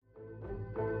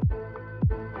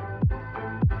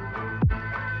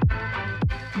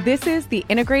This is the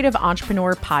Integrative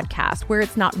Entrepreneur Podcast, where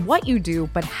it's not what you do,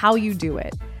 but how you do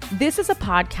it. This is a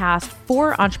podcast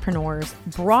for entrepreneurs,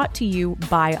 brought to you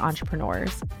by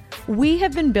entrepreneurs. We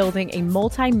have been building a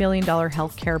multi-million-dollar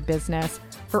healthcare business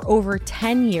for over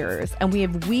 10 years, and we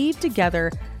have weaved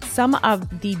together some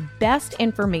of the best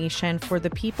information for the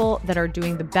people that are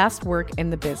doing the best work in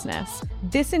the business.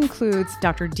 This includes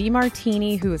Dr.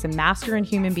 Demartini, who is a master in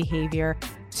human behavior,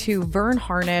 to Vern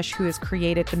Harnish, who has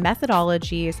created the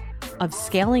methodologies of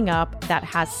scaling up that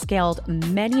has scaled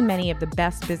many of the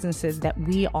best businesses that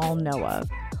we all know of.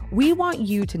 We want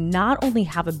you to not only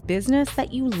have a business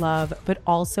that you love, but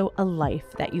also a life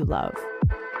that you love.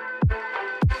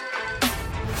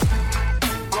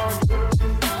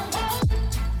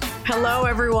 Hello,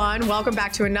 everyone. Welcome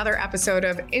back to another episode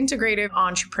of Integrative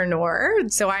Entrepreneur.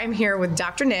 So I'm here with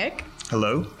Dr. Nick.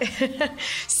 Hello.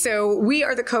 So we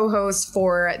are the co-hosts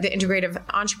for the Integrative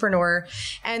Entrepreneur.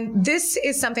 And this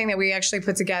is something that we actually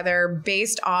put together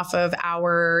based off of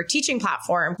our teaching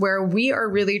platform, where we are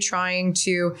really trying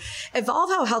to evolve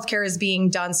how healthcare is being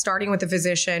done, starting with the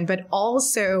physician, but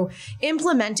also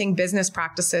implementing business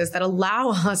practices that allow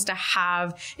us to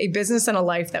have a business and a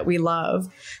life that we love.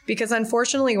 Because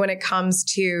unfortunately, when it comes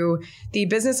to the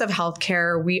business of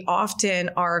healthcare, we often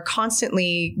are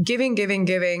constantly giving,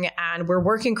 and we're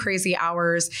working crazy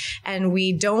hours, and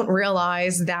we don't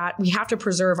realize that we have to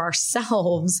preserve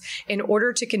ourselves in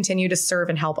order to continue to serve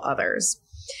and help others.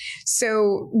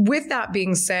 So with that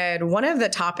being said, one of the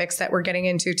topics that we're getting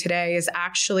into today is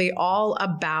actually all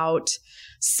about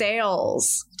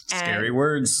sales. Scary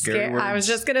words. I was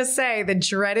just going to say the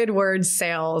dreaded word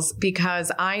sales,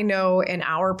 because I know in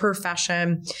our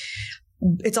profession,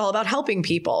 it's all about helping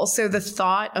people. So the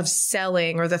thought of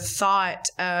selling, or the thought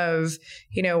of,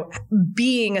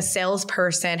 being a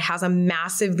salesperson, has a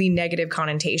massively negative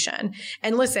connotation.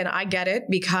 And listen, I get it,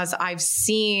 because I've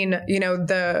seen,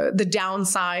 the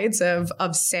downsides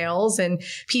of sales and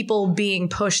people being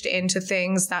pushed into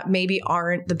things that maybe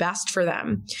aren't the best for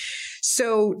them.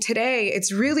 So today,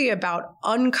 it's really about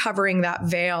uncovering that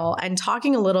veil and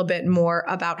talking a little bit more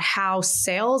about how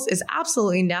sales is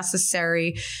absolutely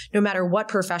necessary, no matter what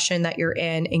profession that you're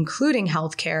in, including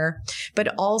healthcare,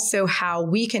 but also how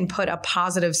we can put a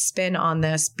positive spin on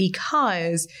this,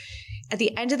 because at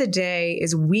the end of the day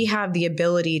is we have the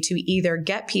ability to either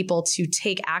get people to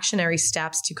take actionary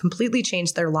steps to completely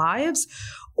change their lives,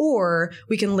 or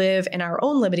we can live in our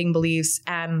own limiting beliefs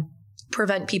and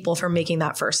prevent people from making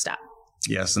that first step.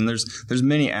 Yes, and there's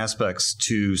many aspects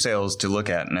to sales to look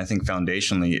at, and I think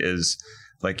foundationally is,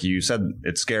 like you said,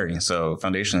 it's scary. So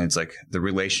foundationally, it's like the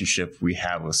relationship we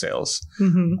have with sales.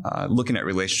 Mm-hmm. Looking at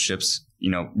relationships,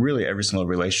 really every single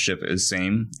relationship is the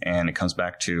same, and it comes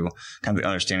back to kind of the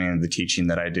understanding of the teaching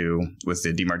that I do with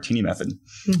the Demartini method.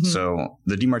 Mm-hmm. So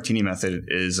the Demartini method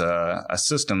is a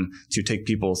system to take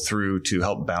people through to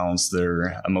help balance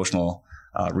their emotional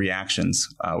reactions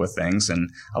with things, and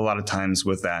a lot of times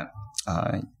with that,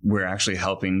 we're actually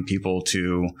helping people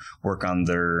to work on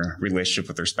their relationship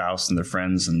with their spouse and their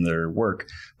friends and their work.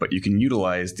 But you can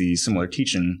utilize the similar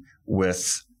teaching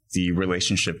with the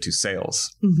relationship to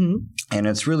sales. Mm-hmm. And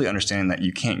it's really understanding that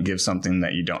you can't give something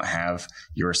that you don't have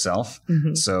yourself.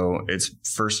 Mm-hmm. So it's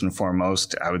first and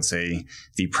foremost, I would say,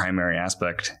 the primary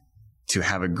aspect to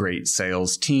have a great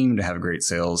sales team, to have a great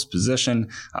sales position,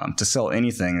 to sell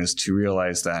anything, is to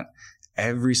realize that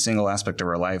every single aspect of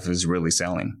our life is really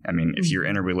selling. I mean, if you're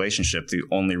in a relationship, the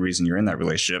only reason you're in that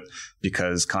relationship,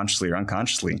 because consciously or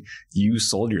unconsciously, you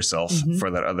sold yourself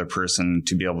for that other person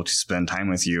to be able to spend time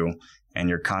with you, and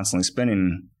you're constantly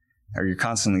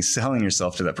selling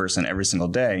yourself to that person every single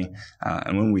day.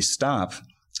 And when we stop,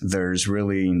 there's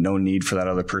really no need for that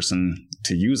other person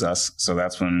to use us. So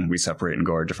that's when we separate and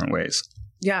go our different ways.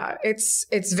 Yeah,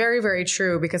 it's very, very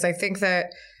true, because I think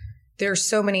that there's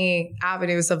so many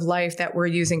avenues of life that we're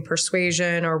using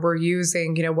persuasion, or we're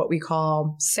using, what we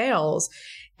call sales,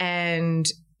 and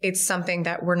it's something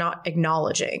that we're not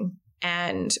acknowledging.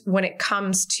 And when it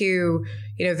comes to,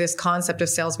 this concept of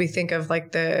sales, we think of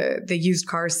like the used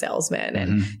car salesman.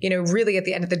 And, really at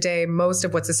the end of the day, most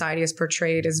of what society has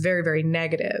portrayed is very, very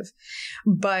negative.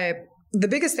 But the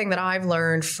biggest thing that I've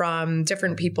learned from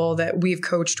different people that we've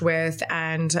coached with,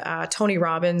 and Tony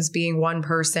Robbins being one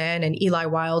person, and Eli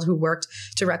Wild, who worked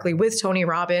directly with Tony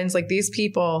Robbins, like these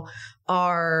people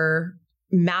are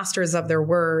masters of their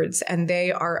words, and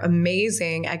they are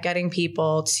amazing at getting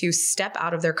people to step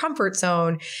out of their comfort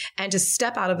zone and to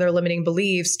step out of their limiting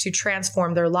beliefs to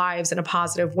transform their lives in a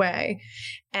positive way.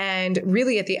 And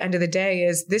really at the end of the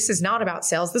day, this is not about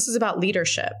sales. This is about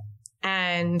leadership.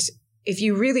 And if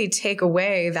you really take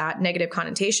away that negative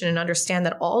connotation and understand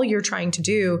that all you're trying to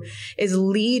do is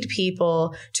lead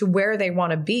people to where they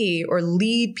want to be, or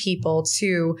lead people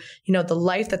to, the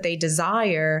life that they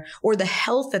desire or the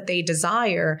health that they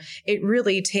desire, it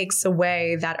really takes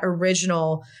away that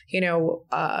original,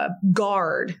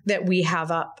 guard that we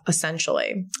have up,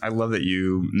 essentially. I love that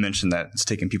you mentioned that it's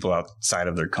taking people outside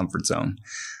of their comfort zone.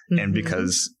 Mm-hmm. And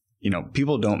because,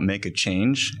 people don't make a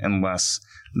change unless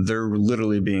they're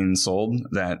literally being sold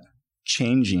that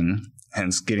changing,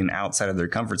 hence getting outside of their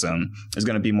comfort zone, is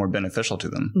going to be more beneficial to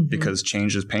them, mm-hmm. because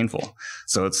change is painful.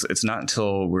 So it's not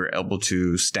until we're able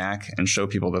to stack and show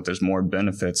people that there's more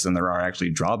benefits than there are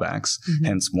actually drawbacks, mm-hmm.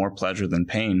 hence more pleasure than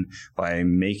pain, by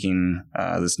making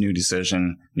this new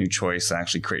decision, new choice,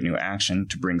 actually create new action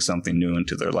to bring something new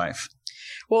into their life.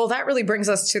 Well, that really brings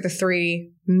us to the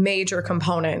three major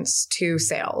components to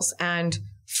sales. And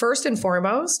first and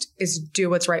foremost is do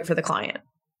what's right for the client.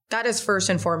 That is first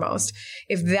and foremost.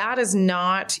 If that is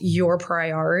not your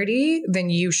priority, then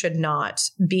you should not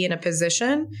be in a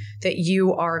position that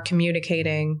you are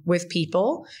communicating with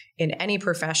people in any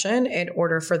profession in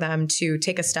order for them to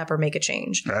take a step or make a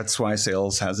change. That's why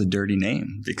sales has a dirty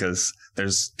name, because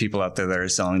there's people out there that are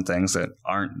selling things that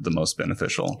aren't the most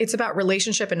beneficial. It's about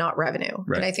relationship and not revenue.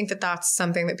 Right. And I think that that's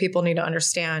something that people need to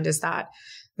understand, is that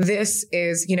this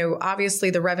is, obviously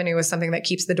the revenue is something that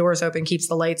keeps the doors open, keeps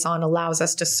the lights on, allows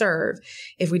us to serve.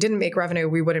 If we didn't make revenue,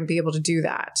 we wouldn't be able to do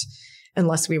that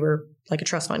unless we were like a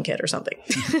trust fund kid or something.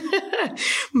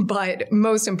 But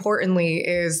most importantly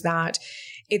is that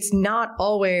it's not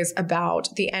always about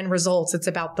the end results. It's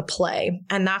about the play.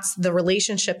 And that's the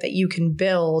relationship that you can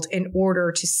build in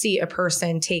order to see a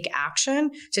person take action,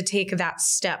 to take that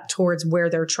step towards where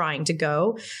they're trying to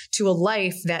go, to a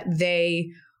life that they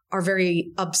are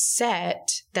very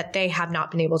upset that they have not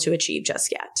been able to achieve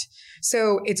just yet.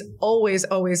 So it's always,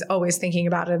 always, always thinking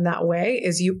about it in that way,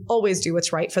 is you always do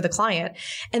what's right for the client.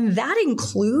 And that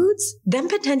includes them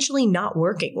potentially not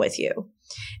working with you.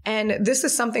 And this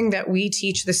is something that we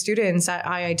teach the students at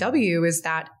IIW, is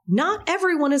that not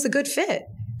everyone is a good fit.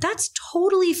 That's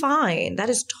totally fine. That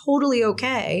is totally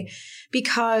okay,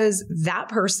 because that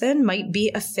person might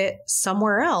be a fit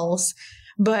somewhere else.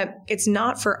 But it's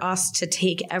not for us to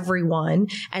take everyone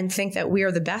and think that we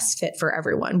are the best fit for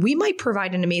everyone. We might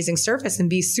provide an amazing service and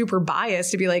be super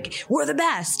biased to be like, we're the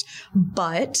best.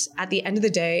 But at the end of the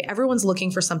day, everyone's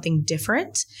looking for something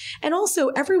different. And also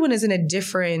everyone is in a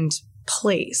different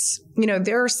place.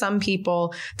 There are some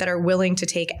people that are willing to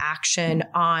take action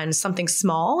on something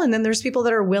small, and then there's people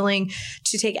that are willing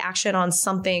to take action on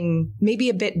something maybe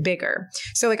a bit bigger.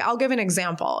 So I'll give an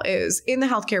example. Is in the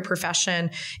healthcare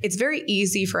profession, it's very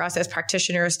easy for us as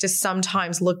practitioners to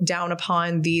sometimes look down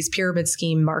upon these pyramid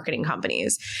scheme marketing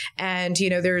companies. And,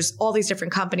 there's all these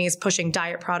different companies pushing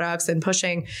diet products and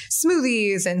pushing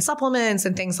smoothies and supplements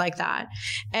and things like that.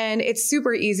 And it's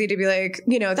super easy to be like,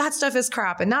 that stuff is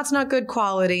crap and that's not good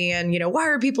quality. And, why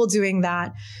are people doing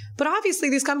that? But obviously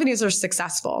these companies are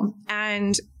successful.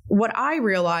 And what I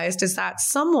realized is that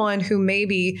someone who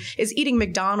maybe is eating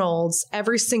McDonald's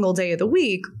every single day of the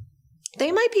week,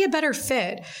 they might be a better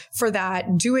fit for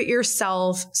that do it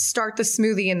yourself, start the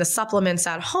smoothie and the supplements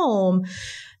at home,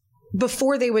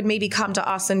 before they would maybe come to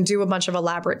us and do a bunch of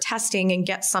elaborate testing and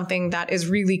get something that is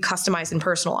really customized and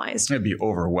personalized. It'd be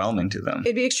overwhelming to them.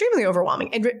 It'd be extremely overwhelming.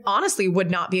 It honestly would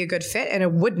not be a good fit, and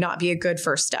it would not be a good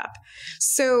first step.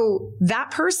 So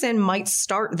that person might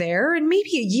start there, and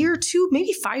maybe a year, 2,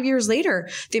 maybe 5 years later,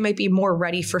 they might be more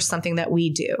ready for something that we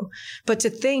do. But to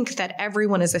think that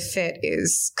everyone is a fit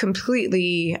is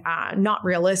completely not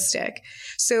realistic.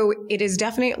 So it is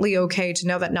definitely okay to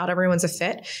know that not everyone's a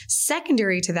fit.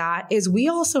 Secondary to that is we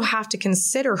also have to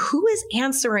consider who is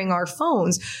answering our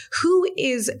phones, who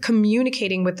is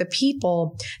communicating with the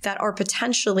people that are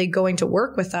potentially going to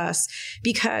work with us,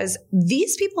 because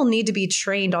these people need to be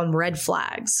trained on red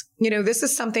flags. This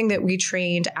is something that we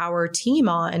trained our team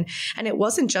on, and it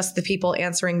wasn't just the people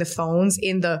answering the phones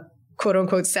in the quote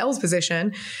unquote sales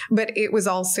position, but it was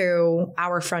also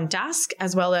our front desk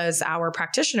as well as our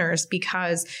practitioners,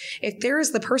 because if there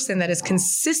is the person that is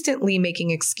consistently making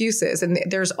excuses and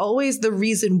there's always the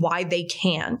reason why they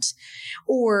can't,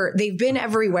 or they've been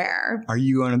everywhere. Are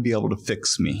you going to be able to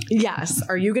fix me? Yes.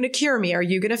 Are you going to cure me? Are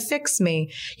you going to fix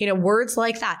me? Words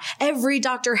like that. Every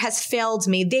doctor has failed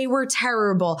me. They were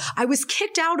terrible. I was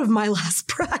kicked out of my last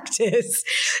practice.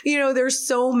 There's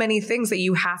so many things that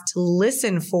you have to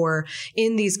listen for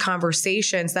in these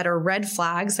conversations that are red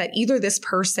flags, that either this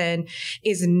person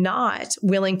is not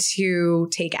willing to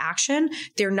take action,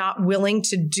 they're not willing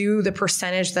to do the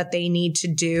percentage that they need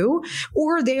to do,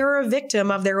 or they are a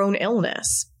victim of their own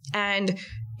illness. And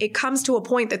it comes to a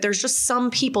point that there's just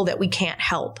some people that we can't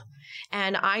help.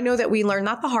 And I know that we learned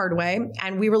that the hard way.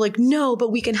 And we were like, no,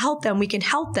 but we can help them. We can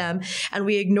help them. And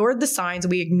we ignored the signs.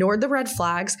 We ignored the red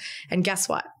flags. And guess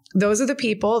what? Those are the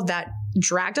people that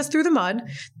dragged us through the mud.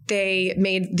 They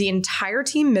made the entire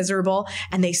team miserable,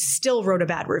 and they still wrote a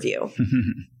bad review.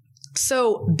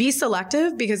 So be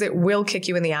selective, because it will kick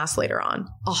you in the ass later on.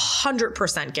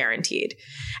 100% guaranteed.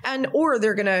 And, or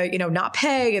they're going to, not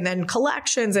pay, and then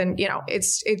collections, and,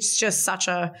 it's just such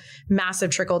a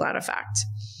massive trickle down effect.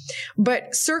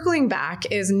 But circling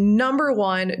back is number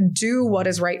one, do what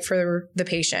is right for the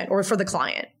patient or for the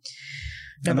client.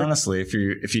 And honestly, if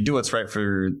you do what's right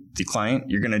for the client,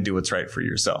 you're going to do what's right for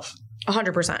yourself.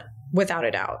 100%, without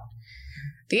a doubt.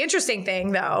 The interesting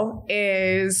thing, though,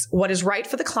 is what is right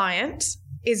for the client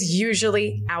is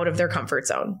usually out of their comfort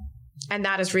zone. And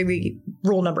that is really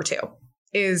rule number 2,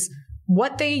 is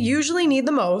what they usually need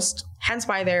the most, hence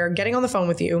why they're getting on the phone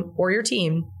with you or your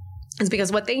team, is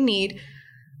because what they need,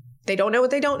 they don't know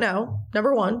what they don't know,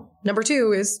 number 1. Number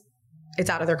 2 is it's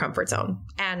out of their comfort zone.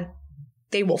 And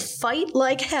they will fight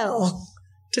like hell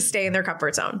to stay in their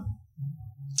comfort zone.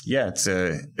 Yeah, it's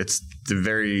the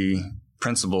very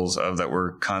principles of that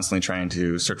we're constantly trying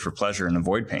to search for pleasure and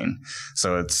avoid pain.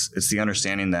 So it's the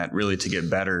understanding that really to get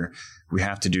better, we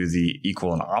have to do the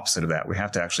equal and opposite of that. We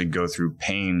have to actually go through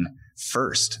pain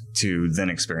first to then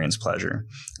experience pleasure,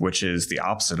 which is the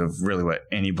opposite of really what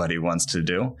anybody wants to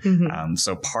do. Mm-hmm.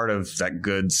 So part of that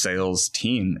good sales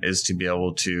team is to be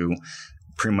able to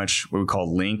pretty much what we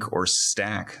call link or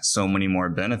stack so many more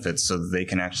benefits so that they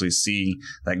can actually see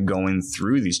that going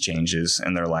through these changes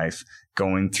in their life,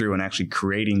 going through and actually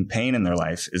creating pain in their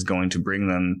life is going to bring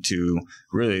them to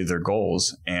really their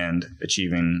goals and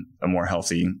achieving a more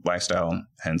healthy lifestyle,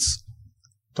 hence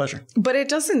pleasure. But it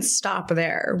doesn't stop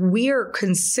there. We are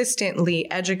consistently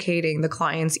educating the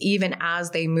clients even as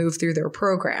they move through their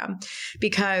program,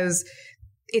 because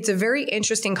it's a very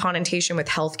interesting connotation with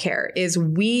healthcare is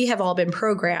we have all been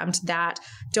programmed that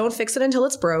don't fix it until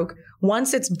it's broke.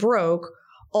 Once it's broke,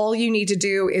 all you need to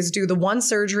do is do the one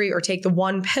surgery or take the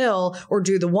one pill or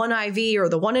do the one IV or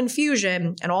the one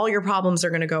infusion, and all your problems are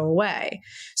going to go away.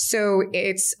 So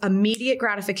it's immediate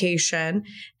gratification,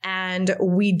 and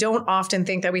we don't often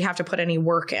think that we have to put any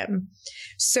work in.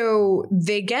 So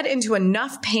they get into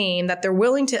enough pain that they're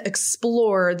willing to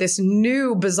explore this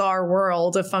new bizarre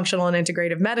world of functional and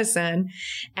integrative medicine.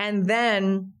 And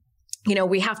then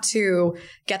we have to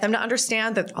get them to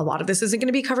understand that a lot of this isn't going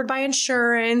to be covered by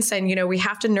insurance. And, we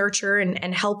have to nurture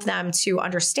and help them to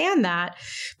understand that.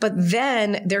 But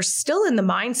then they're still in the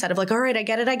mindset of like, all right, I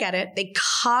get it. They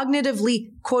cognitively,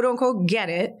 quote unquote, get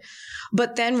it.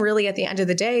 But then really at the end of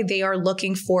the day, they are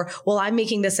looking for, well, I'm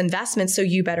making this investment, so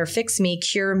you better fix me,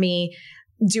 cure me,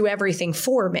 do everything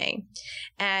for me.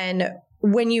 And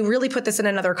when you really put this in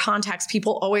another context,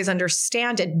 people always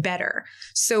understand it better.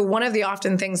 So one of the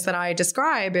often things that I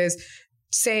describe is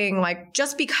saying like,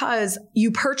 just because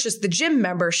you purchased the gym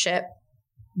membership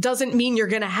doesn't mean you're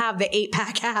going to have the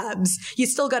 8-pack abs. You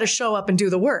still got to show up and do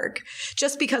the work.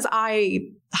 Just because I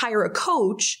hire a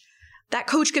coach, that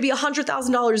coach could be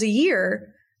 $100,000 a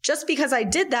year. Just because I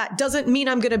did that doesn't mean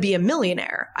I'm going to be a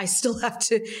millionaire. I still have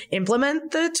to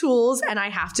implement the tools and I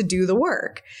have to do the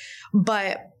work.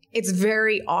 But it's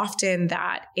very often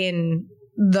that in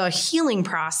the healing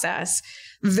process,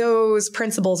 those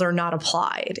principles are not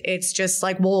applied. It's just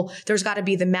like, well, there's got to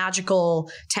be the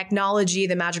magical technology,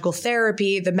 the magical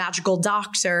therapy, the magical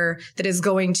doctor that is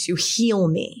going to heal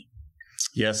me.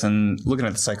 Yes. And looking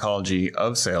at the psychology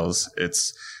of sales,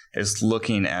 it's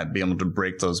looking at being able to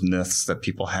break those myths that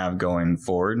people have going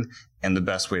forward. And the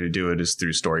best way to do it is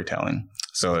through storytelling.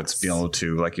 So it's being able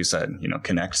to, like you said,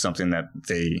 connect something that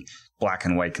they black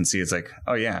and white can see. It's like,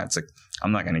 oh yeah, it's like,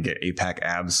 I'm not going to get 8-pack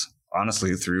abs,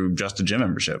 honestly, through just a gym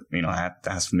membership. I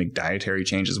have to make dietary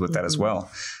changes with that as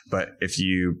well. But if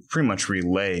you pretty much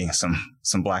relay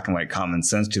some black and white common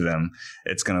sense to them,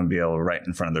 it's going to be able right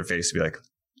in front of their face to be like,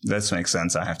 this makes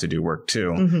sense. I have to do work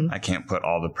too. Mm-hmm. I can't put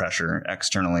all the pressure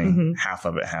externally. Mm-hmm. Half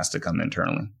of it has to come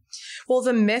internally. Well,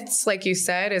 the myths, like you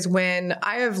said, is when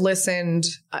I have listened,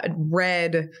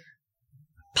 read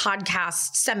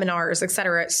podcasts, seminars, et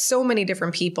cetera, so many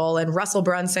different people. And Russell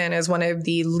Brunson is one of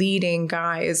the leading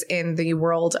guys in the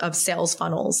world of sales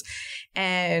funnels.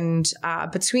 And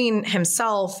between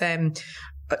himself and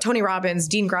Tony Robbins,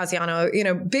 Dean Graziano,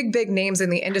 big names in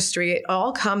the industry. It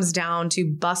all comes down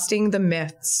to busting the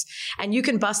myths. And you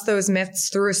can bust those myths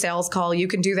through a sales call. You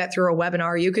can do that through a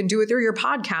webinar. You can do it through your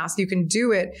podcast. You can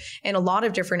do it in a lot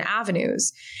of different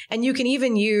avenues. And you can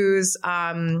even use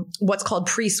what's called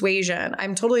persuasion.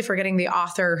 I'm totally forgetting the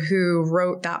author who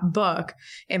wrote that book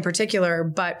in particular,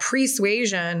 but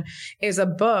Persuasion is a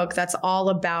book that's all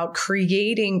about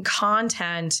creating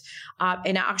content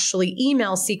and actually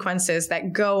email sequences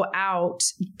that go out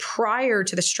prior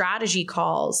to the strategy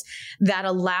calls that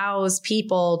allows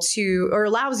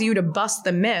you to bust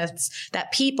the myths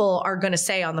that people are going to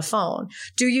say on the phone.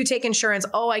 Do you take insurance?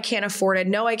 Oh, I can't afford it.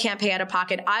 No, I can't pay out of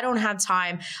pocket. I don't have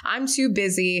time. I'm too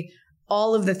busy.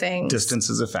 All of the things. Distance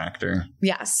is a factor.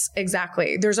 Yes,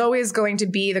 exactly. There's always going to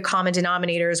be the common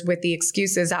denominators with the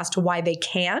excuses as to why they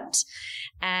can't.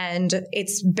 And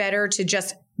it's better to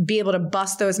just be able to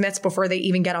bust those myths before they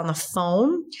even get on the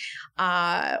phone.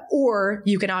 Or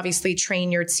you can obviously train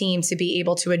your team to be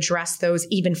able to address those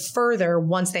even further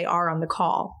once they are on the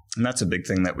call. And that's a big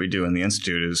thing that we do in the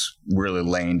Institute is really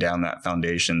laying down that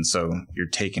foundation. So you're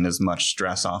taking as much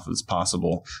stress off as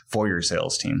possible for your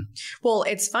sales team. Well,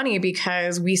 it's funny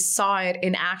because we saw it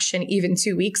in action even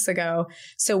 2 weeks ago.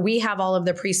 So we have all of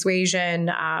the Persuasion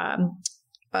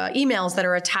emails that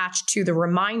are attached to the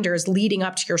reminders leading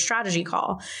up to your strategy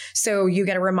call. So you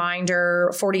get a reminder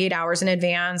 48 hours in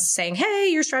advance saying, hey,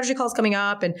 your strategy call is coming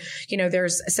up. And,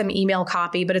 there's some email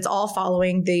copy, but it's all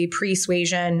following the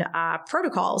Persuasion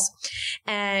protocols.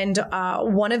 And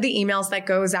one of the emails that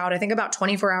goes out, I think about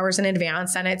 24 hours in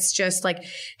advance. And it's just like,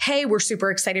 hey, we're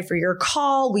super excited for your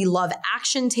call. We love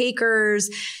action takers.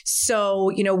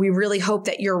 So, we really hope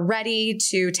that you're ready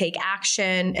to take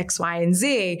action X, Y, and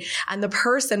Z. And the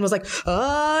person was like,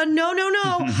 no,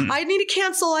 I need to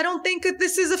cancel. I don't think that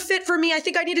this is a fit for me. I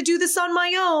think I need to do this on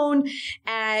my own.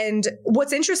 And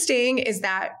what's interesting is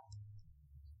that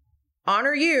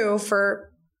honor you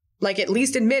for at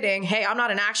least admitting, hey, I'm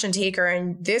not an action taker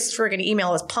and this friggin'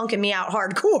 email is punking me out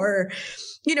hardcore.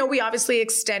 We obviously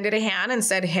extended a hand and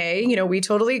said, hey, we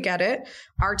totally get it.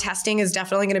 Our testing is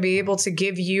definitely going to be able to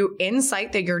give you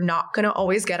insight that you're not going to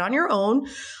always get on your own.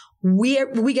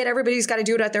 We get everybody's got to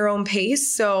do it at their own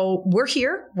pace. So we're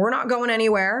here. We're not going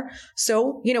anywhere.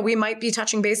 So, we might be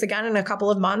touching base again in a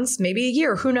couple of months, maybe a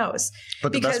year. Who knows?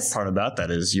 But the best part about that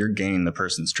is you're gaining the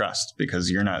person's trust because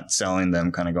you're not selling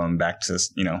them kind of going back to,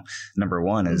 number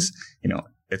one is,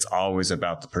 it's always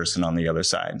about the person on the other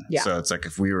side. Yeah. So it's like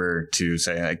if we were to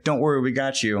say don't worry, we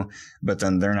got you, but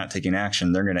then they're not taking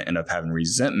action, they're going to end up having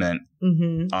resentment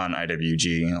on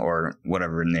IWG or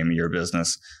whatever name of your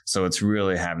business. So it's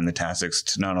really having the tactics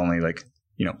to not only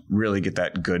really get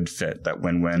that good fit, that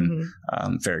win-win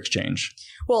fair exchange.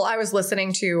 Well, I was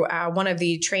listening to one of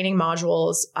the training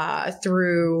modules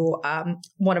through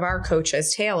one of our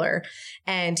coaches, Taylor,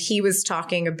 and he was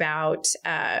talking about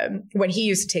when he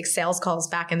used to take sales calls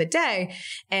back in the day.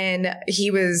 And he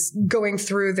was going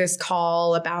through this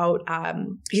call about,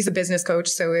 he's a business coach.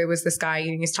 So it was this guy,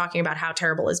 he's talking about how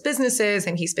terrible his business is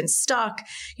and he's been stuck.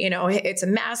 It's a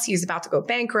mess. He's about to go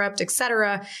bankrupt,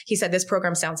 etc. He said, this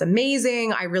program sounds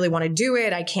amazing. I really want to do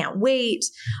it. I can't wait.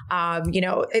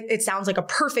 It sounds like a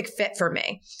perfect fit for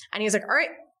me. And he's like, all right,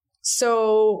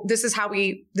 so this is how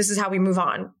we move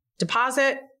on.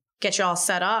 Deposit, get you all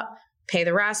set up, pay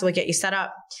the rest, we'll get you set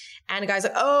up. And the guy's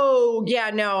like, oh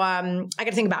yeah, no, I got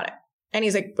to think about it. And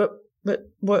he's like, but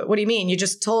what do you mean? You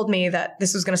just told me that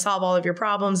this was going to solve all of your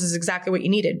problems. This is exactly what you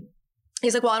needed.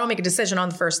 He's like, well, I don't make a decision on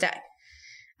the first day.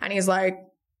 And he's like,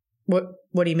 what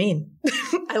do you mean?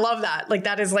 I love that.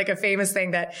 That is a famous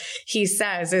thing that he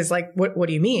says is what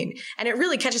do you mean? And it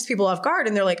really catches people off guard.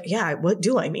 And they're like, yeah, what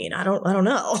do I mean? I don't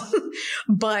know.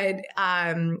 But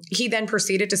he then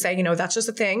proceeded to say, that's just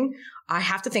a thing. I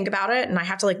have to think about it and I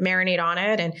have to marinate on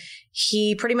it. And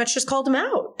he pretty much just called him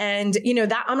out. And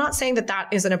that I'm not saying that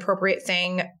is an appropriate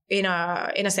thing in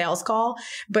a sales call,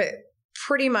 but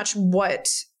pretty much what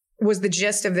was the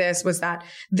gist of this was that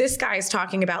this guy is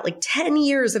talking about 10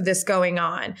 years of this going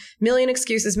on, million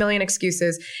excuses.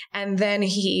 And then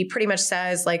he pretty much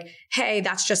says hey,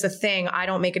 that's just a thing. I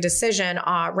don't make a decision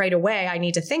right away. I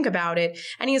need to think about it.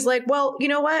 And he's like, well, you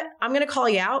know what? I'm going to call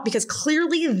you out because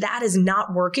clearly that is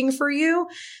not working for you.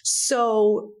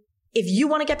 So if you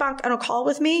want to get back on a call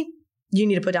with me, you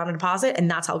need to put down a deposit,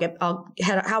 and that's how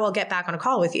I'll get back on a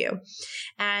call with you.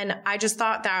 And I just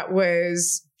thought that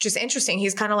was just interesting.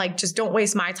 He's kind of just don't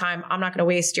waste my time. I'm not going to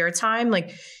waste your time.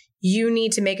 You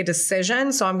need to make a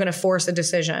decision. So I'm going to force a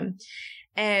decision.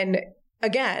 And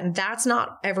again, that's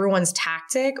not everyone's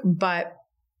tactic, but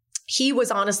he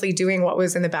was honestly doing what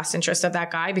was in the best interest of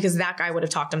that guy, because that guy would have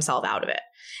talked himself out of it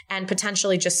and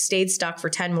potentially just stayed stuck for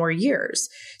 10 more years.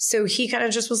 So he kind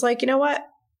of just was like, you know what?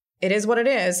 It is what it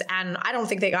is. And I don't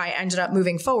think the guy ended up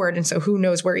moving forward. And so who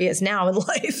knows where he is now in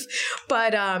life.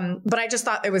 But I just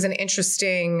thought it was an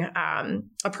interesting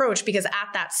approach, because at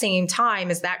that same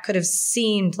time, as that could have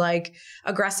seemed like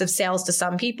aggressive sales to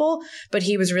some people, but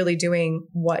he was really doing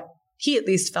what he at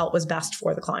least felt was best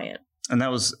for the client. And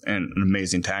that was an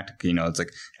amazing tactic. It's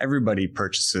like everybody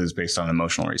purchases based on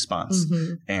emotional response.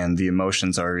 Mm-hmm. And the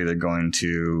emotions are either going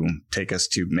to take us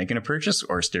to making a purchase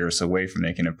or steer us away from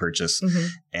making a purchase. Mm-hmm.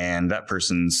 And that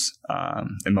person's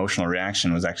emotional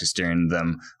reaction was actually steering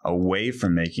them away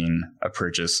from making a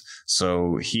purchase.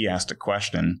 So he asked a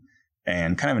question,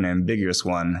 and kind of an ambiguous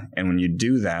one. And when you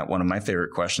do that, one of my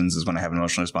favorite questions is when I have an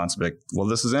emotional response, like, well,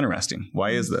 this is interesting.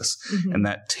 Why is this? Mm-hmm. And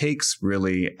that takes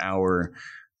really our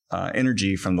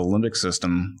energy from the limbic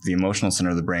system, the emotional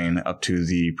center of the brain, up to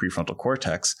the prefrontal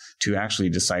cortex to actually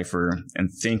decipher and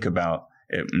think about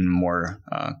it in more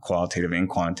qualitative and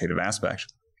quantitative aspect.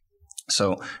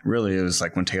 So really, it was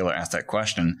like when Taylor asked that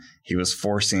question, he was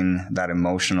forcing that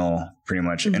emotional, pretty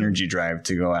much mm-hmm. energy drive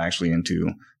to go actually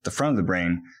into the front of the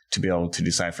brain to be able to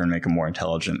decipher and make a more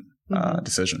intelligent mm-hmm.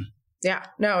 Decision. Yeah,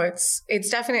 no, it's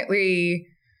definitely...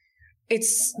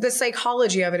 It's the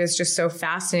psychology of it is just so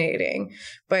fascinating.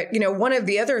 But, one of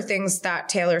the other things that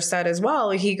Taylor said as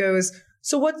well, he goes,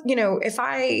 so what,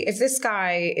 if this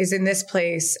guy is in this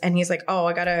place and he's like, oh,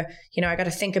 I gotta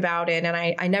think about it. And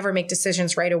I never make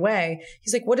decisions right away.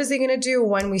 He's like, what is he going to do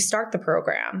when we start the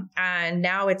program? And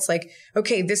now it's like,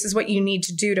 okay, this is what you need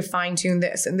to do to fine tune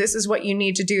this. And this is what you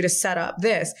need to do to set up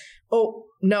this. Oh,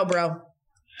 no, bro.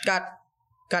 Got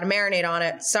to marinate on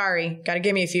it. Sorry. Got to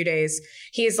give me a few days.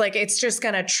 He's like, it's just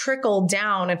going to trickle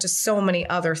down into so many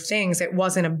other things. It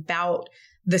wasn't about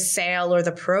the sale or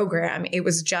the program. It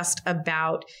was just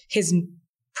about his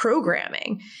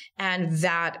programming. And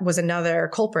that was another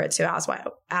culprit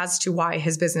as to why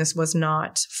his business was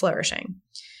not flourishing.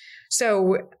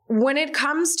 So when it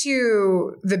comes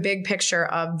to the big picture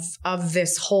of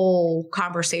this whole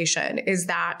conversation, is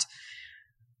that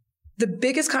the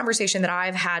biggest conversation that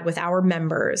I've had with our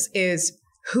members is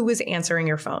who is answering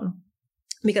your phone?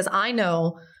 Because I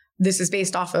know this is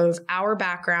based off of our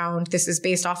background. This is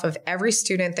based off of every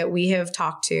student that we have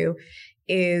talked to,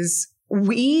 is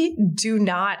we do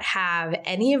not have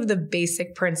any of the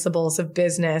basic principles of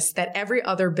business that every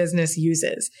other business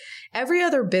uses. Every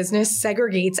other business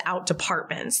segregates out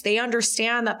departments. They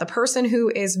understand that the person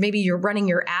who is maybe you're running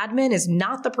your admin is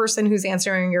not the person who's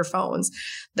answering your phones.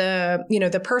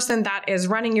 The person that is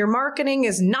running your marketing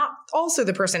is not also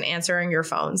the person answering your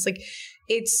phones. Like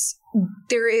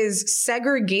there is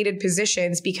segregated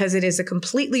positions because it is a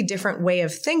completely different way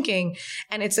of thinking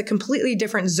and it's a completely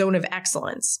different zone of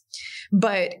excellence.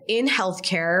 But in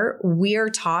healthcare, we are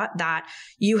taught that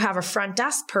you have a front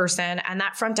desk person, and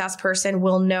that front desk person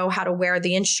will know how to wear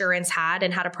the insurance hat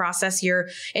and how to process your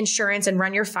insurance and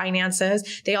run your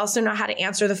finances. They also know how to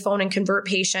answer the phone and convert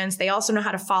patients. They also know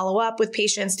how to follow up with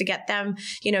patients to get them,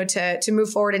 to move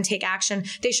forward and take action.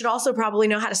 They should also probably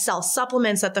know how to sell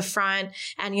supplements at the front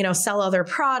and, sell other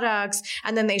products.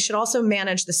 And then they should also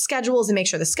manage the schedules and make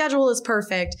sure the schedule is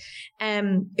perfect.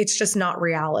 And it's just not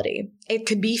reality. It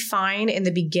could be fine in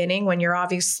the beginning when you're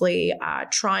obviously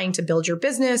trying to build your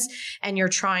business and you're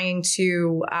trying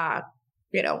to,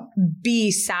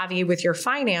 be savvy with your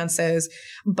finances.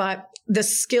 But the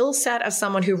skill set of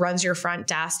someone who runs your front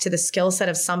desk to the skill set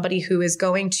of somebody who is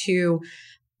going to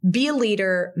be a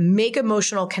leader, make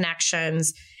emotional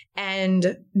connections,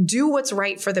 and do what's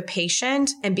right for the patient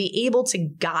and be able to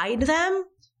guide them,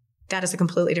 that is a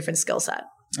completely different skill set.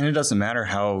 And it doesn't matter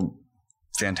how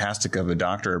fantastic of a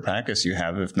doctor or practice you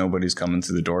have if nobody's coming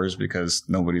through the doors because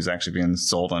nobody's actually being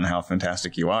sold on how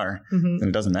fantastic you are, mm-hmm. then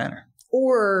it doesn't matter.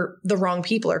 Or the wrong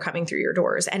people are coming through your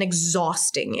doors and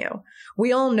exhausting you.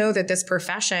 We all know that this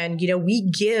profession, we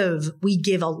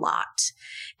give a lot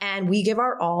and we give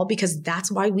our all because that's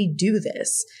why we do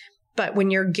this. But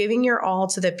when you're giving your all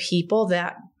to the people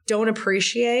that don't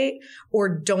appreciate or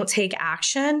don't take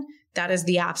action, that is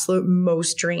the absolute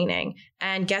most draining.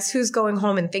 And guess who's going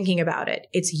home and thinking about it?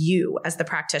 It's you as the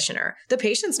practitioner. The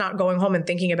patient's not going home and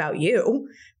thinking about you.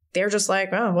 They're just like,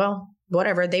 oh, well,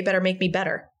 whatever. They better make me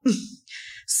better.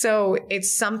 So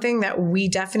it's something that we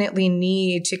definitely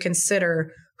need to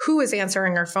consider. Who is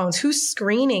answering our phones? Who's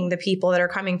screening the people that are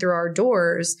coming through our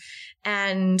doors?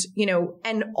 And,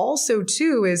 and also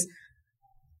too is,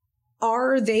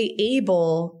 are they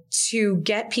able to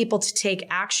get people to take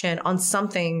action on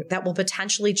something that will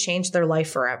potentially change their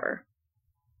life forever?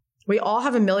 We all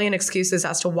have a million excuses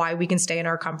as to why we can stay in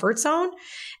our comfort zone.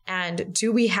 And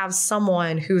do we have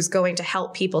someone who's going to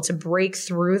help people to break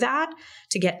through that,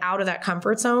 to get out of that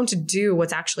comfort zone, to do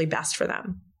what's actually best for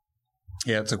them?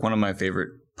 Yeah, it's like one of my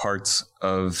favorite parts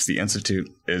of the Institute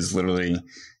is literally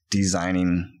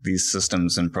designing these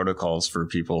systems and protocols for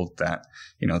people that,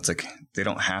 it's like they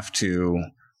don't have to,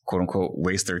 quote unquote,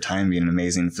 waste their time being an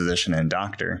amazing physician and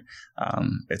doctor.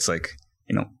 It's like,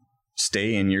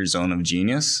 stay in your zone of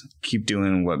genius, keep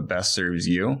doing what best serves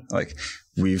you. Like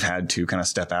we've had to kind of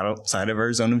step outside of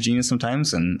our zone of genius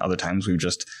sometimes, and other times we've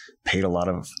just paid a lot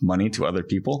of money to other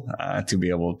people to be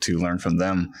able to learn from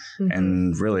them. Mm-hmm.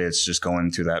 And really it's just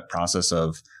going through that process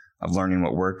of learning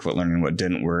what worked, learning what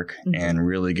didn't work, mm-hmm. and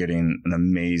really getting an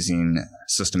amazing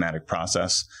systematic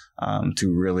process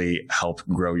to really help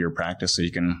grow your practice so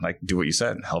you can do what you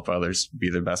said, help others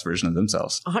be the best version of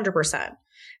themselves. 100%.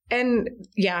 And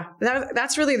yeah,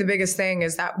 that's really the biggest thing,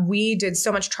 is that we did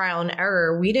so much trial and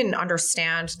error. We didn't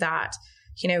understand that,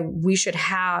 we should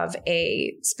have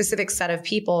a specific set of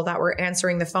people that were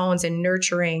answering the phones and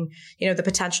nurturing, the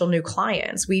potential new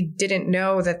clients. We didn't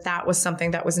know that that was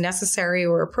something that was necessary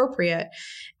or appropriate.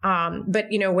 But,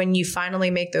 when you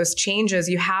finally make those changes,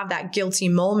 you have that guilty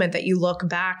moment that you look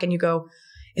back and you go,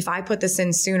 if I put this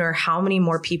in sooner, how many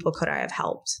more people could I have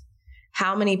helped?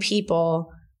 How many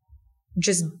people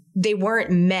they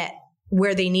weren't met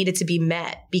where they needed to be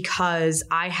met because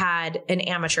I had an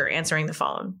amateur answering the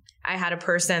phone. I had a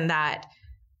person that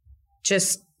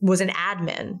just was an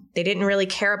admin. They didn't really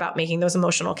care about making those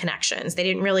emotional connections. They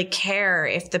didn't really care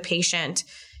if the patient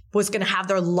was going to have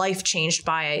their life changed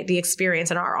by the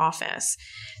experience in our office.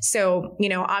 So,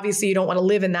 obviously you don't want to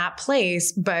live in that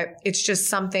place, but it's just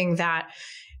something that,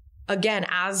 again,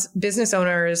 as business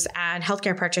owners and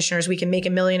healthcare practitioners, we can make a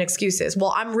million excuses.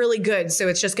 Well, I'm really good, so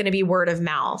it's just going to be word of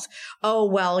mouth. Oh,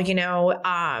 well,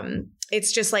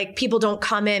 it's just like people don't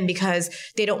come in because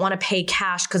they don't want to pay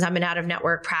cash because I'm an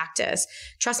out-of-network practice.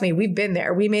 Trust me, we've been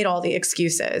there. We made all the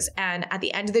excuses. And at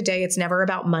the end of the day, it's never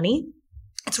about money.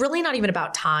 It's really not even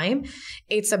about time.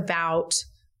 It's about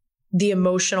the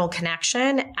emotional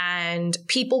connection, and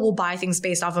people will buy things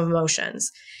based off of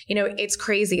emotions. It's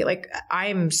crazy.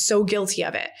 I'm so guilty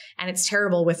of it, and it's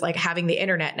terrible with having the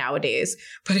internet nowadays,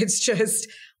 but it's just,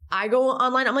 I go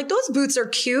online, I'm like, those boots are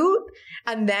cute.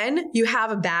 And then you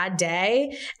have a bad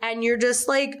day and you're just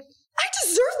like, I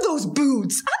deserve those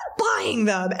boots. I'm buying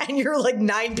them. And you're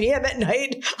 9 p.m. at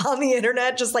night on the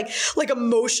internet, just like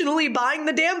emotionally buying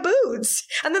the damn boots.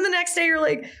 And then the next day you're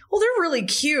like, well, they're really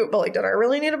cute, but did I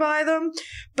really need to buy them?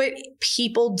 But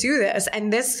people do this.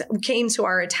 And this came to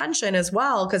our attention as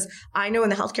well, because I know in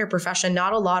the healthcare profession,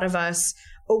 not a lot of us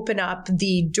open up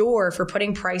the door for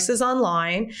putting prices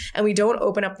online, and we don't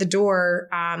open up the door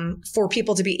for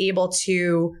people to be able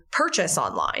to purchase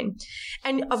online.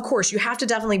 And of course, you have to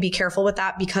definitely be careful with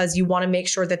that, because you want to make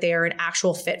sure that they are an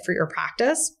actual fit for your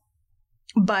practice.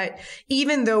 But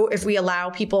even though if we allow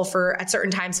people at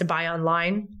certain times to buy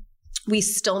online, we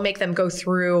still make them go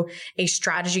through a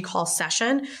strategy call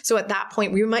session. So at that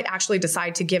point, we might actually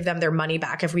decide to give them their money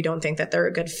back if we don't think that they're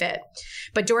a good fit.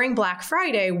 But during Black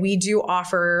Friday, we do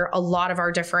offer a lot of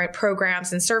our different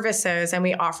programs and services, and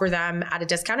we offer them at a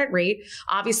discounted rate.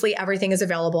 Obviously, everything is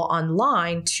available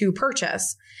online to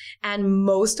purchase. And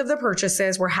most of the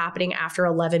purchases were happening after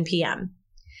 11 p.m.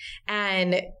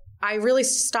 And I really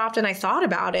stopped and I thought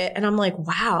about it, and I'm like,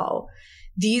 wow.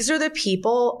 These are the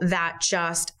people that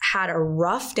just had a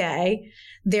rough day.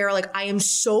 They're like, I am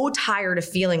so tired of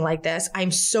feeling like this.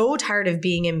 I'm so tired of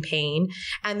being in pain.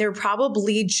 And they're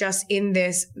probably just in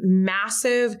this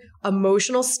massive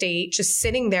emotional state, just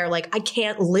sitting there like, I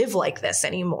can't live like this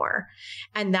anymore.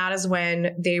 And that is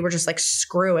when they were just like,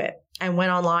 screw it, and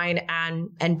went online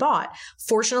and bought.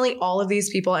 Fortunately, all of these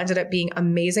people ended up being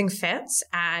amazing fits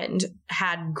and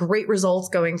had great results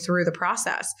going through the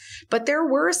process. But there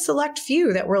were a select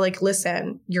few that were like,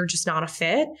 listen, you're just not a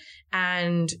fit.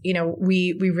 And,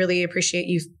 we really appreciate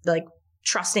you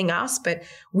trusting us, but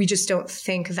we just don't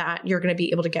think that you're going to be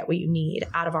able to get what you need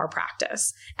out of our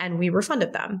practice. And we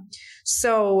refunded them.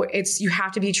 So you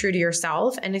have to be true to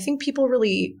yourself. And I think people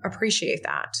really appreciate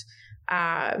that.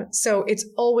 So it's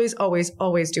always, always,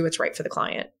 always do what's right for the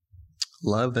client.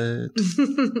 Love it.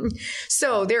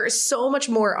 So there is so much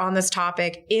more on this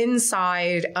topic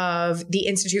inside of the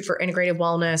Institute for Integrative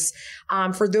Wellness.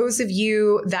 For those of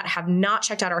you that have not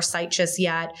checked out our site just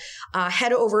yet,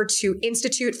 head over to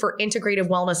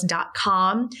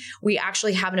instituteforintegrativewellness.com. We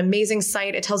actually have an amazing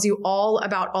site. It tells you all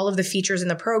about all of the features in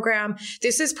the program.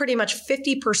 This is pretty much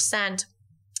 50%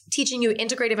 teaching you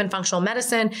integrative and functional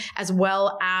medicine, as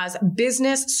well as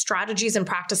business strategies and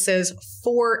practices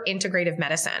for integrative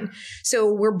medicine.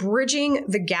 So we're bridging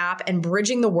the gap and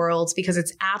bridging the worlds because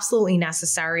it's absolutely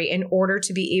necessary in order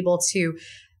to be able to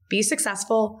be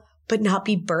successful, but not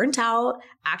be burnt out,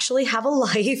 actually have a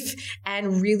life,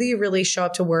 and really, really show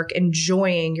up to work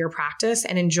enjoying your practice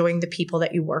and enjoying the people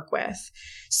that you work with.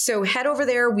 So head over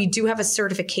there. We do have a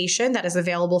certification that is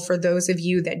available for those of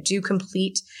you that do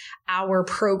complete our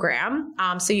program.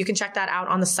 So you can check that out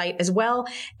on the site as well.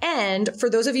 And for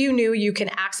those of you new, you can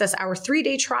access our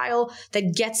 3-day trial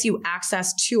that gets you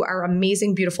access to our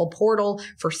amazing, beautiful portal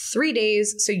for 3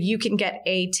 days. So you can get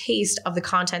a taste of the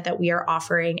content that we are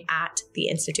offering at the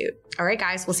Institute. All right,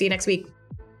 guys, we'll see you next week.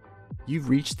 You've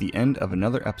reached the end of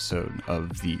another episode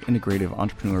of the Integrative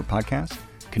Entrepreneur Podcast.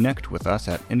 Connect with us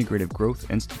at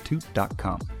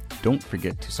integrativegrowthinstitute.com. Don't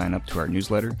forget to sign up to our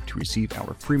newsletter to receive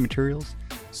our free materials.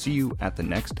 See you at the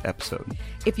next episode.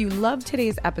 If you loved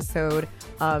today's episode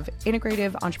of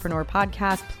Integrative Entrepreneur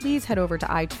Podcast, please head over to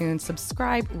iTunes,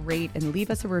 subscribe, rate, and leave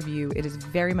us a review. It is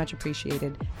very much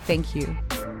appreciated. Thank you.